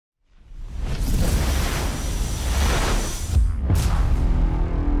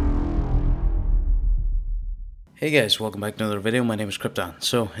Hey guys, welcome back to another video. My name is Kryptxn.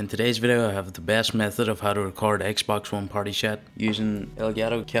 So in today's video I have the best method of how to record Xbox One party chat using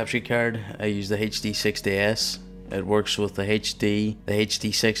Elgato capture card. I use the HD60S. It works with the HD, the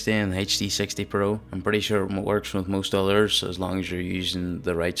HD60 and the HD60 Pro. I'm pretty sure it works with most others as long as you're using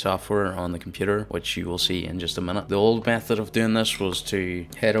the right software on the computer, which you will see in just a minute. The old method of doing this was to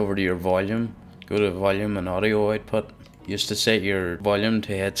head over to your volume, go to volume and audio output. Used to set your volume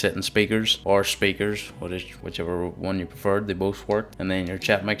to headset and speakers, or speakers, whichever one you preferred. They both work. And then your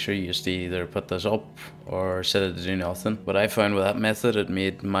chat mixer, you used to either put this up or set it to do nothing. But I found with that method it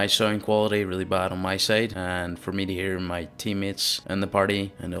made my sound quality really bad on my side, and for me to hear my teammates in the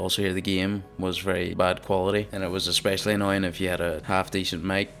party and also hear the game was very bad quality. And it was especially annoying if you had a half decent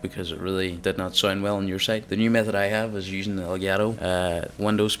mic, because it really did not sound well on your side. The new method I have is using the Elgato,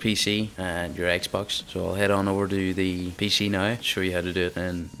 Windows PC and your Xbox. So I'll head on over to the PC now, show you how to do it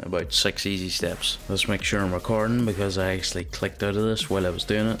in about 6 easy steps. Let's make sure I'm recording, because I actually clicked out of this while I was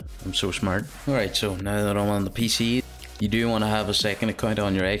doing it. I'm so smart. Alright, so now that I'm on the PC, you do want to have a second account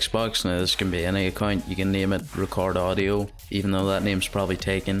on your Xbox. Now this can be any account. You can name it Record Audio, even though that name's probably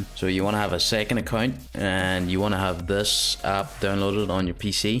taken. So you want to have a second account, and you want to have this app downloaded on your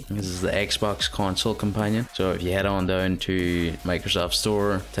PC. This is the Xbox Console Companion. So if you head on down to Microsoft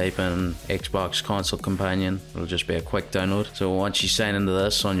Store, type in Xbox Console Companion, it'll just be a quick download. So once you sign into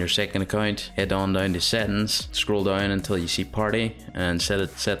this on your second account, head on down to settings, scroll down until you see party, and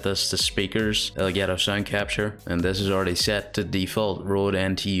set this to speakers, Elgato sound capture, and this is already set to default Rode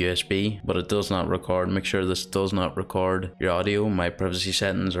NT USB, but it does not record. Make sure this does not record your audio. My privacy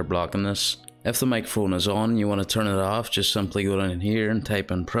settings are blocking this. If the microphone is on, you want to turn it off. Just simply go down here and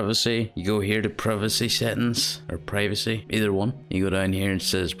type in privacy. You go here to privacy settings or privacy, either one. You go down here and it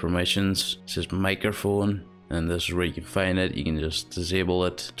says permissions, it says microphone, and this is where you can find it. You can just disable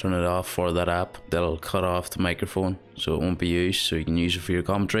it, turn it off for that app. That'll cut off the microphone so it won't be used, so you can use it for your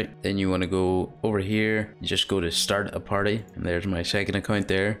commentary. Then you want to go over here, you just go to start a party, and there's my second account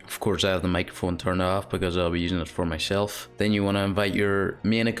there. Of course I have the microphone turned off because I'll be using it for myself. Then you want to invite your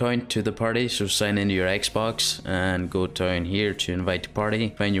main account to the party, so sign into your Xbox and go down here to invite to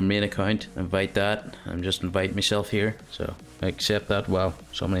party. Find your main account, invite that. I'm just inviting myself here, so accept that. Wow,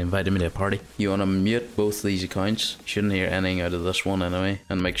 somebody invited me to a party. You want to mute both these accounts. You shouldn't hear anything out of this one anyway,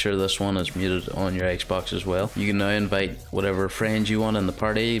 and make sure this one is muted on your Xbox as well. You can now invite whatever friends you want in the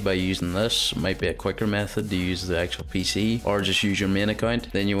party by using this. It might be a quicker method to use the actual PC, or just use your main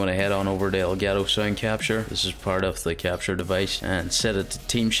account. Then you want to head on over to Elgato sound capture. This is part of the capture device, and set it to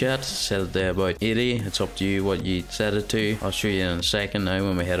team chat. Set it to about 80. It's up to you what you set it to. I'll show you in a second now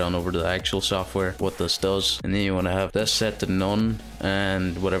when we head on over to the actual software what this does. And then you want to have this set to none,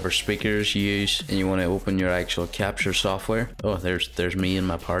 and whatever speakers you use, and you want to open your actual capture software. Oh, there's me in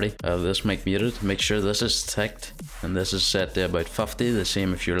my party. This mic muted. Make sure this is ticked, and this is set to about 50, the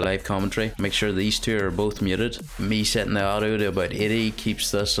same if you're live commentary. Make sure these two are both muted. Me setting the audio to about 80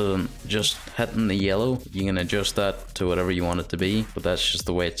 keeps this just hitting the yellow. You can adjust that to whatever you want it to be, but that's just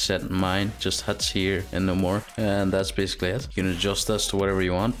the way it's set in mine. Just hits here and no more, and that's basically it. You can adjust this to whatever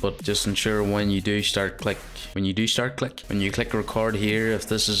you want, but just ensure when you click record here, if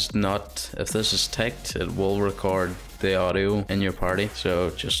this is ticked, it will record the audio in your party. So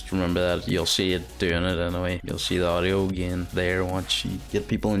just remember that. You'll see it doing it anyway. You'll see the audio again there once you get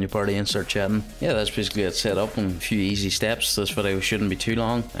people in your party and start chatting. Yeah, that's basically it set up in a few easy steps. This video shouldn't be too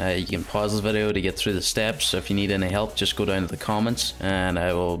long. You can pause the video to get through the steps. If you need any help, just go down to the comments and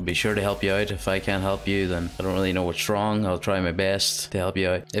I will be sure to help you out. If I can't help you, then I don't really know what's wrong. I'll try my best to help you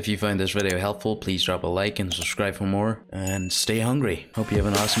out. If you found this video helpful, please drop a like and subscribe for more, and stay hungry. Hope you have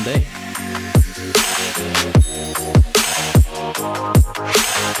an awesome day.